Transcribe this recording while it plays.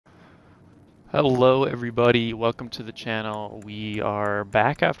Hello everybody, welcome to the channel. We are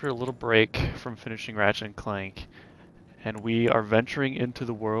back after a little break from finishing Ratchet and Clank, and we are venturing into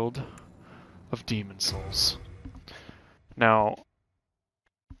the world of Demon Souls. Now,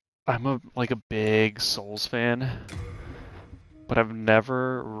 I'm a big Souls fan, but I've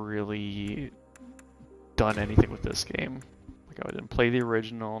never really done anything with this game. Like I didn't play the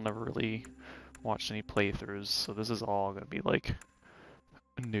original, never really watched any playthroughs, so this is all gonna be like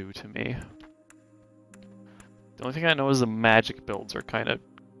new to me. The only thing I know is the magic builds are kind of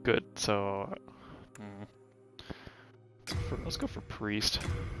good, so let's go for priest.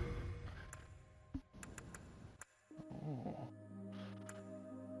 Oh.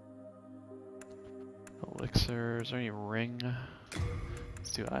 Elixir, is there any ring?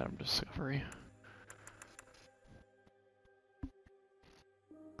 Let's do item discovery.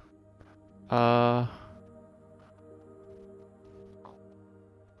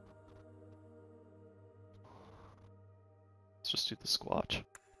 Let's just do the squatch.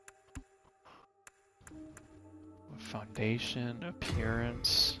 Foundation,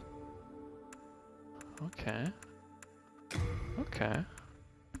 appearance. Okay. Okay.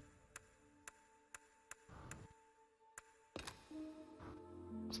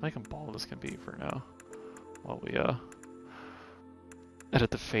 Let's make him bald as can be for now. While we edit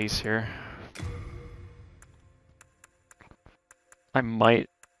the face here. I might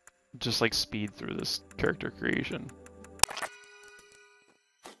just like speed through this character creation.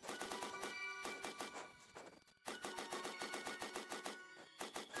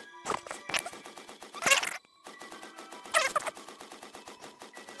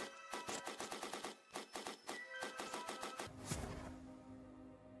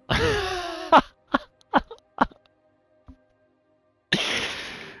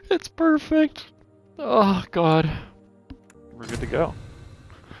 It's perfect. Oh god. We're good to go.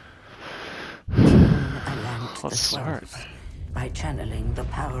 Let's start. By channeling the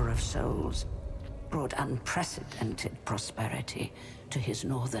power of souls, brought unprecedented prosperity to his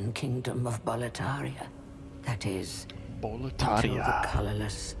northern kingdom of Boletaria. That is, until the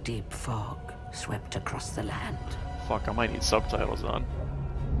colorless deep fog swept across the land. Fuck, I might need subtitles on.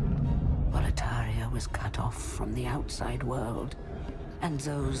 Boletaria was cut off from the outside world, and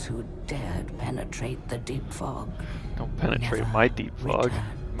those who dared penetrate the deep fog. Don't penetrate my deep fog.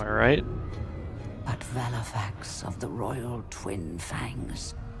 Am I right? But Valifax of the royal twin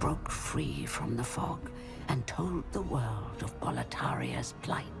fangs broke free from the fog and told the world of Boletaria's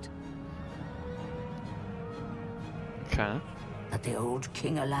plight. Okay. That the old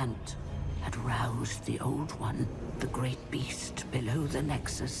King Alant had roused the Old One, the great beast below the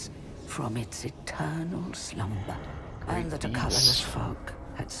Nexus, from its eternal slumber. And that a colorless fog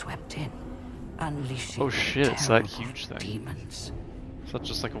had swept in, unleashing it's that huge thing. Demons. Is that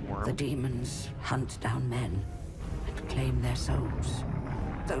just like a worm? The demons hunt down men and claim their souls.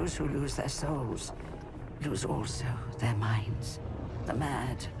 Those who lose their souls lose also their minds. The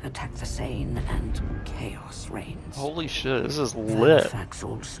mad attack the sane, and chaos reigns. Holy shit, this is lit. Valifax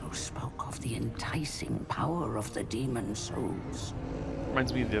also spoke of the enticing power of the demon souls.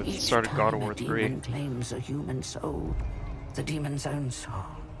 Reminds me of the start of God of War 3. Each time a demon claims a human soul, the demon's own soul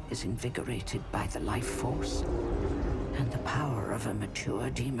is invigorated by the life force. And the power of a mature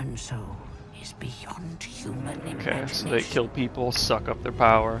demon soul is beyond human imagination. Okay, so they kill people, suck up their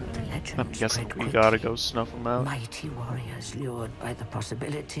power. I'm guessing we gotta go snuff them out. Mighty warriors lured by the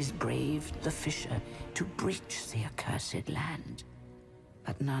possibilities braved the fissure to breach the accursed land.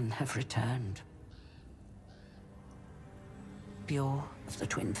 But none have returned. Pure of the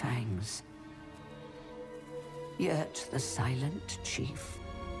Twin Fangs. Yet the silent chief,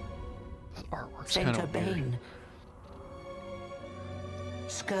 This artwork's Saint kind of weird. Urbane,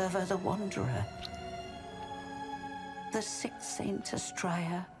 Scurva the Wanderer, the sixth Saint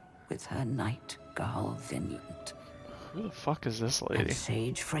Astraea with her knight Garl Vinland. Who the fuck is this lady? And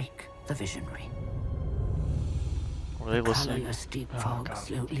Sage Frake the Visionary. Were they listening? Colorless deep fog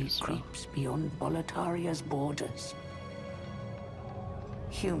slowly creeps beyond Boletaria's borders.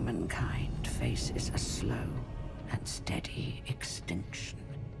 Humankind faces a slow and steady extinction.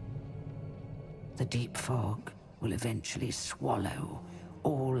 The deep fog will eventually swallow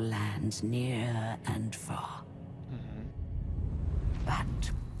all lands near and far.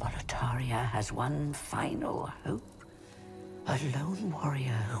 But Boletaria has one final hope. A lone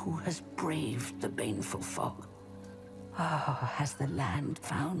warrior who has braved the baneful fog. Has the land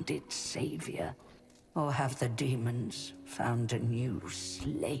found its savior? Or have the demons found a new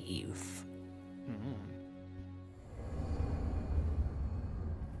slave?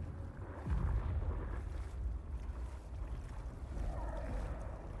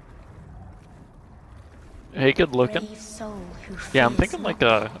 Hey, good looking. Brave soul who Yeah, I'm fears thinking like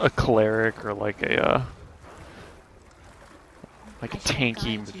not. a cleric or like a I shall tanky guide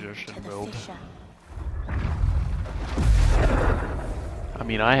you magician to the build. fissure, I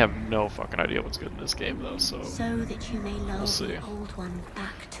mean, I have no fucking idea what's good in this game though, so so that you may we'll lull see. the old one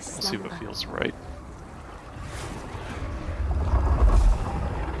back to We'll see what slumber. feels right.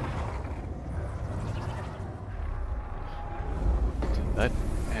 Dude, that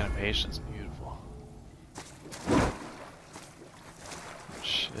animation's beautiful.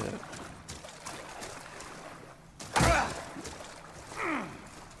 Shit.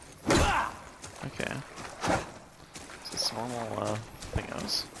 Okay. So it's normal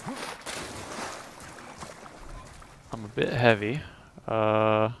thingos. I'm a bit heavy.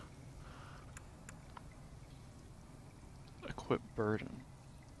 Equip burden.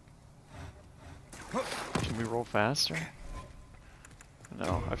 Can we roll faster?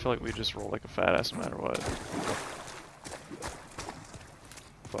 No, I feel like we just roll like a fat ass no matter what.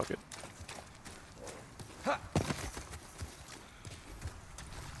 Fuck it.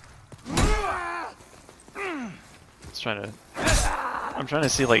 I'm trying to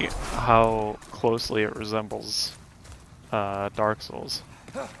see like how closely it resembles Dark Souls.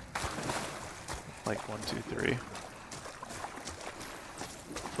 Like 1, 2, 3.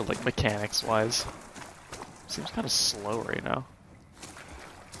 For like mechanics wise. Seems kind of slow right now.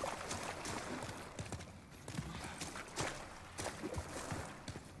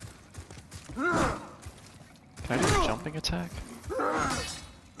 Can I do a jumping attack? I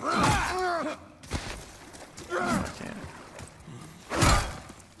can't.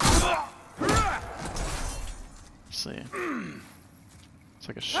 Let's see. It's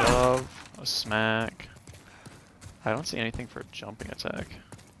like a shove, a smack. I don't see anything for a jumping attack.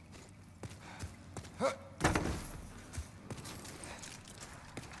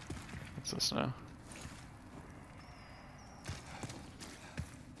 What's this now?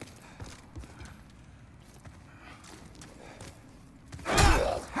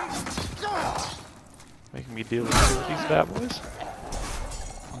 Making me deal with two of these bad boys?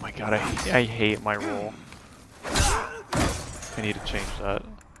 Oh my god, I hate my roll. I need to change that.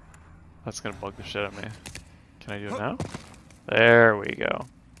 That's gonna bug the shit out of me. Can I do it now? There we go.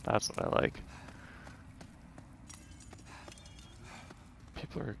 That's what I like.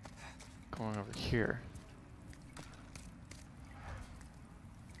 People are going over here.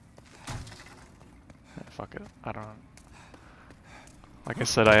 Yeah, fuck it. I don't... Like I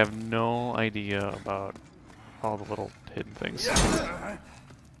said, I have no idea about all the little hidden things.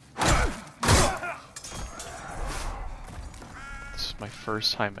 This is my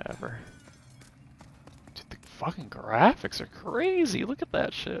first time ever. Dude, the fucking graphics are crazy. Look at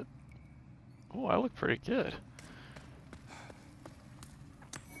that shit. Oh, I look pretty good.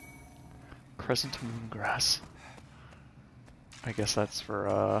 Crescent moon grass. I guess that's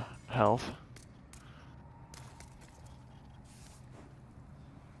for health.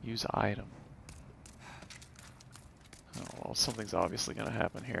 Use item. Oh, well, something's obviously gonna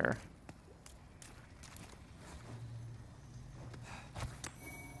happen here.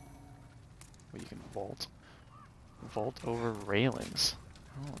 Well, you can vault. Vault over railings.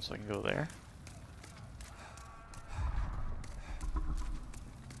 Oh, so I can go there.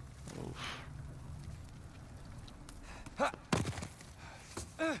 Oof.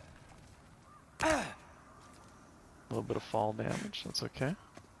 A little bit of fall damage, that's okay.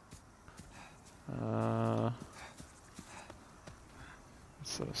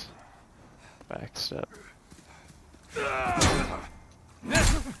 What's this? Backstep.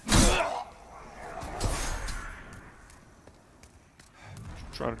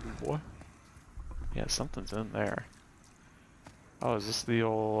 Trying to do, boy. Yeah, something's in there. Oh, is this the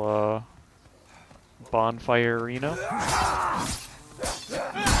old bonfire arena?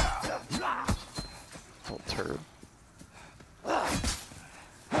 Little turd.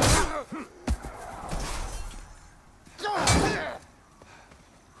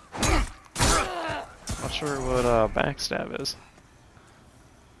 Not sure what backstab is.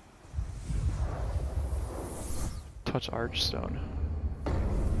 Touch archstone.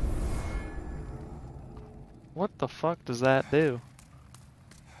 What the fuck does that do?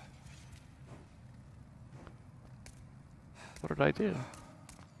 What did I do?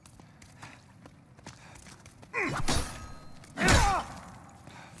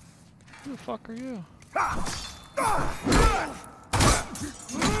 Who the fuck are you?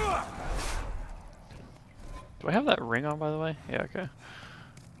 Do I have that ring on, by the way? Yeah, okay.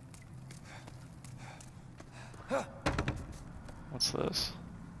 What's this?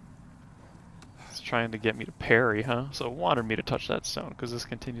 It's trying to get me to parry, huh? So it wanted me to touch that stone, because this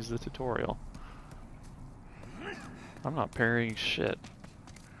continues the tutorial. I'm not parrying shit.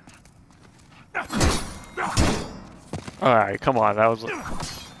 Alright, come on, that was...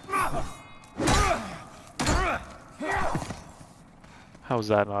 How was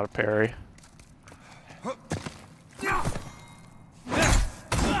that not a parry?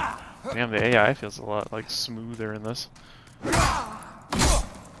 Damn, the AI feels a lot, like, smoother in this.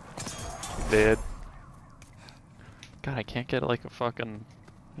 Dead. God, I can't get, like, a fucking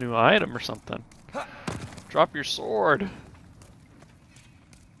new item or something. Drop your sword!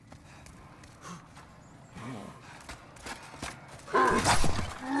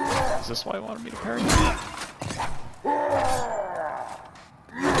 Is this why I wanted me to parry?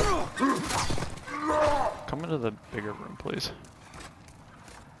 Come into the bigger room, please.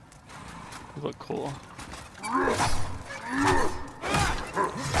 You look cool.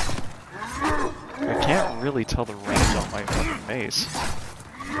 I can't really tell the range on my fucking mace.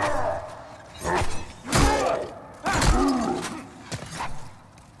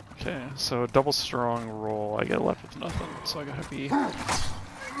 Okay, so a double strong roll, I get left with nothing, so I gotta be...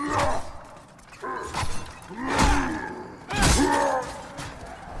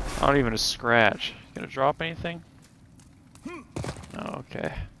 Not even a scratch. Gonna drop anything? Oh,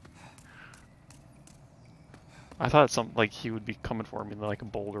 okay. I thought something like he would be coming for me and like a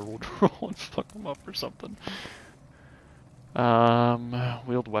boulder would roll and fuck him up or something.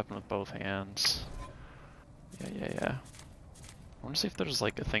 Wield weapon with both hands. Yeah. I want to see if there's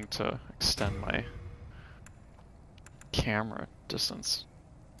like a thing to extend my camera distance.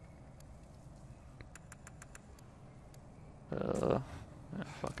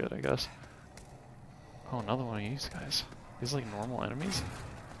 Fuck it, I guess. Oh, another one of these guys. These like normal enemies?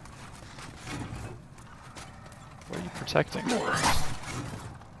 What are you protecting?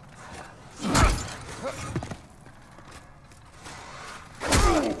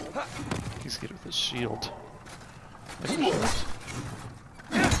 He's good with his shield. Like a shield.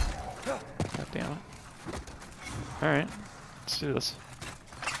 God damn it. Alright, let's do this.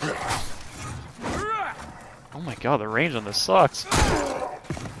 Oh my god, the range on this sucks.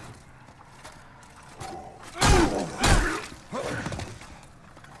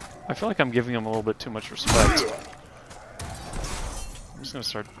 I feel like I'm giving him a little bit too much respect. I'm just gonna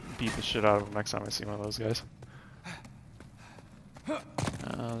start beating the shit out of him next time I see one of those guys.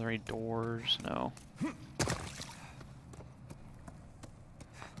 Are there any doors? No.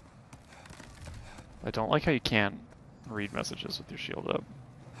 I don't like how you can't read messages with your shield up.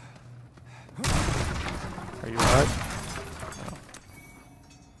 Are you alright? No.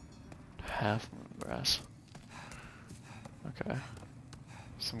 Half moon grass. Okay.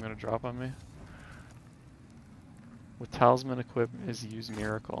 Some gonna drop on me. With talisman equipped is use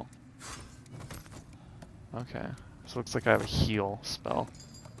miracle. Okay. So it looks like I have a heal spell.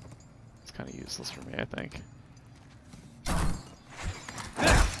 It's kind of useless for me, I think.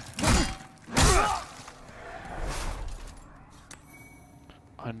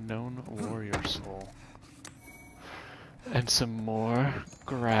 Unknown warrior soul. And some more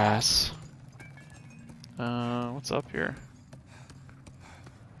grass. What's up here?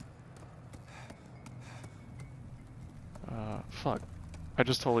 Fuck. I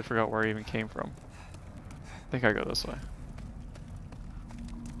just totally forgot where I even came from. I think I go this way.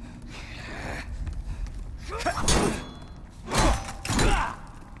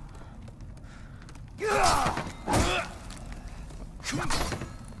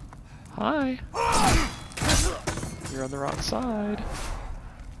 Hi! You're on the wrong side.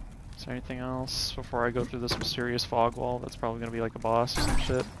 Is there anything else before I go through this mysterious fog wall that's probably gonna be like a boss or some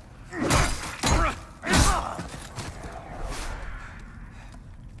shit?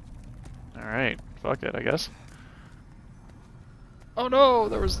 Alright, fuck it, I guess. Oh no,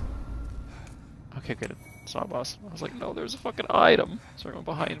 there was... Okay, good, it's not a boss. I was like, no, there's a fucking item. Is there one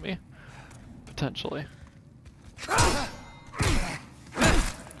behind me? Potentially. I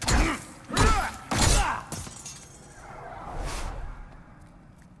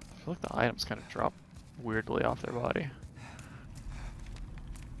feel like the items kind of drop weirdly off their body.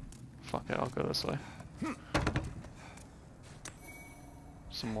 Fuck it, I'll go this way.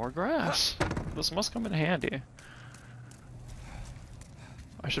 Some more grass. This must come in handy.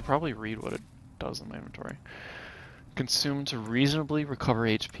 I should probably read what it does in my inventory. Consume to reasonably recover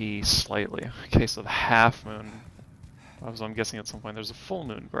HP slightly. In case of half moon. So I'm guessing at some point there's a full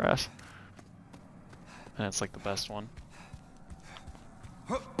moon grass. And it's like the best one.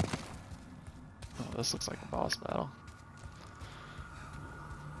 Oh, this looks like a boss battle.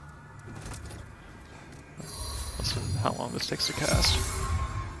 Let's see how long this takes to cast.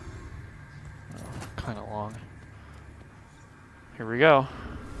 Kind of long. Here we go.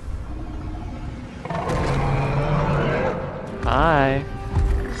 Hi.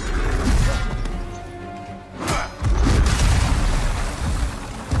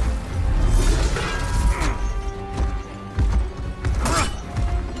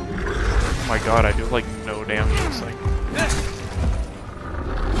 Oh my god, I do like no damage to this thing.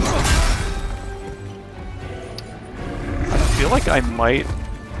 I feel like I might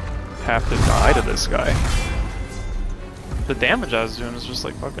have to die to this guy. The damage I was doing is just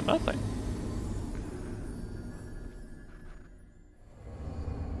like fucking nothing.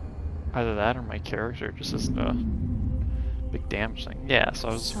 Either that or my character just isn't a big damage thing. Yeah, so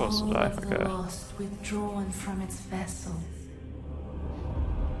I was supposed to die. Soul of the Okay. lost withdrawn from its vessel.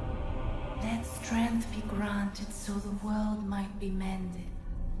 Let strength be granted so the world might be mended.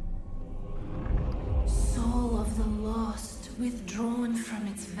 Soul of the lost withdrawn from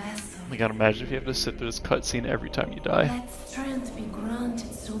its vessel. I gotta imagine if you have to sit through this cutscene every time you die. Let strength be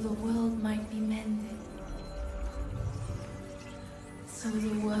granted so the world might be mended. So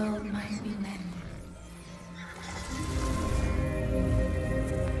the world might be mended.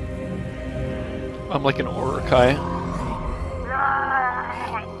 I'm like an Urukai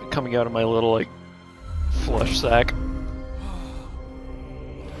coming out of my little like flesh sack.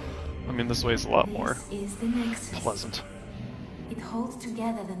 I mean, this way is a lot more This is the Nexus. pleasant. It holds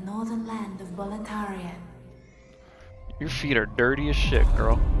together the northern land of Boletaria. Your feet are dirty as shit,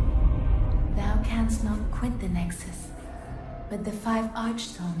 girl. Thou canst not quit the Nexus, but the 5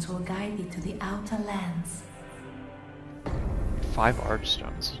 archstones will guide thee to the outer lands. 5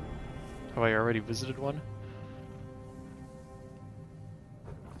 archstones. Have I already visited one?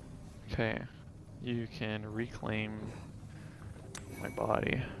 Okay. You can reclaim my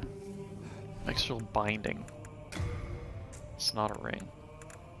body. Extra binding. It's not a ring.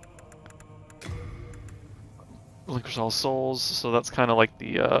 Relinquish all souls, so that's kind of like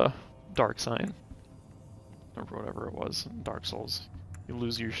the dark sign. Or whatever it was in Dark Souls. You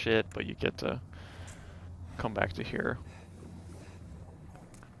lose your shit, but you get to come back to here.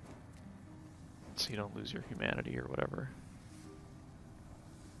 So you don't lose your humanity or whatever.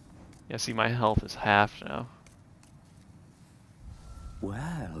 Yeah, see, my health is half now.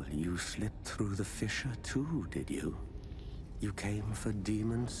 Well, you slipped through the fissure too, did you? You came for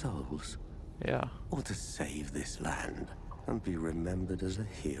demon souls? Yeah, Or to save this land and be remembered as a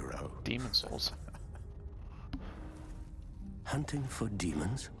hero? demon souls. Hunting for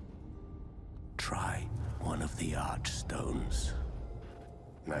demons? Try one of the archstones.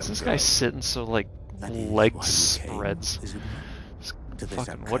 Now Is this go. guy sitting so like That is leg why you came, spreads? isn't it? Just To this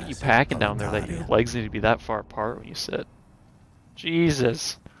fucking, what are you accursed packing down there that your Boletaria? legs need to be that far apart when you sit?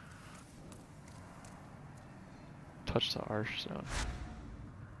 Jesus. Touch the archstone.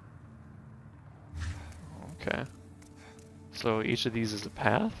 Okay. So each of these is a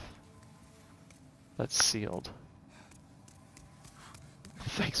path? That's sealed.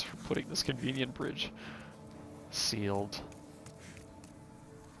 Thanks for putting this convenient bridge. Sealed.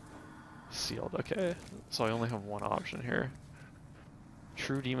 Sealed, okay. So I only have one option here.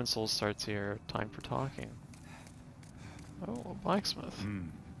 True Demon Soul starts here. Time for talking. Oh, a blacksmith.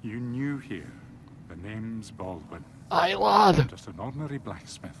 You new here. The name's Baldwin. Aye, lad! Just an ordinary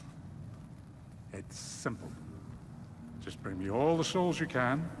blacksmith. It's simple. Just bring me all the souls you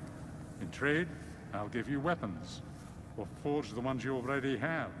can. In trade, I'll give you weapons. Or forge the ones you already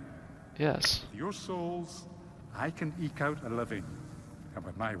have. Yes. With your souls, I can eke out a living. And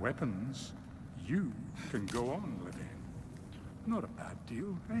with my weapons, you can go on living. Not a bad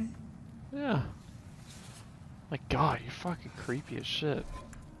deal, eh? Yeah. My god, you're fucking creepy as shit.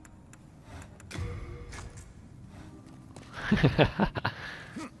 Can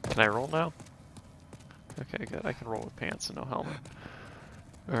I roll now? Okay, good. I can roll with pants and no helmet.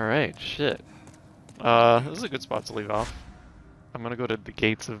 Alright, shit. This is a good spot to leave off. I'm gonna go to the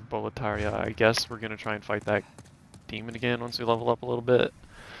gates of Boletaria. I guess we're gonna try and fight that demon again once we level up a little bit.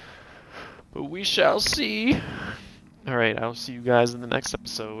 But we shall see. Alright, I'll see you guys in the next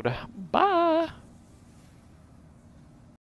episode. Bye!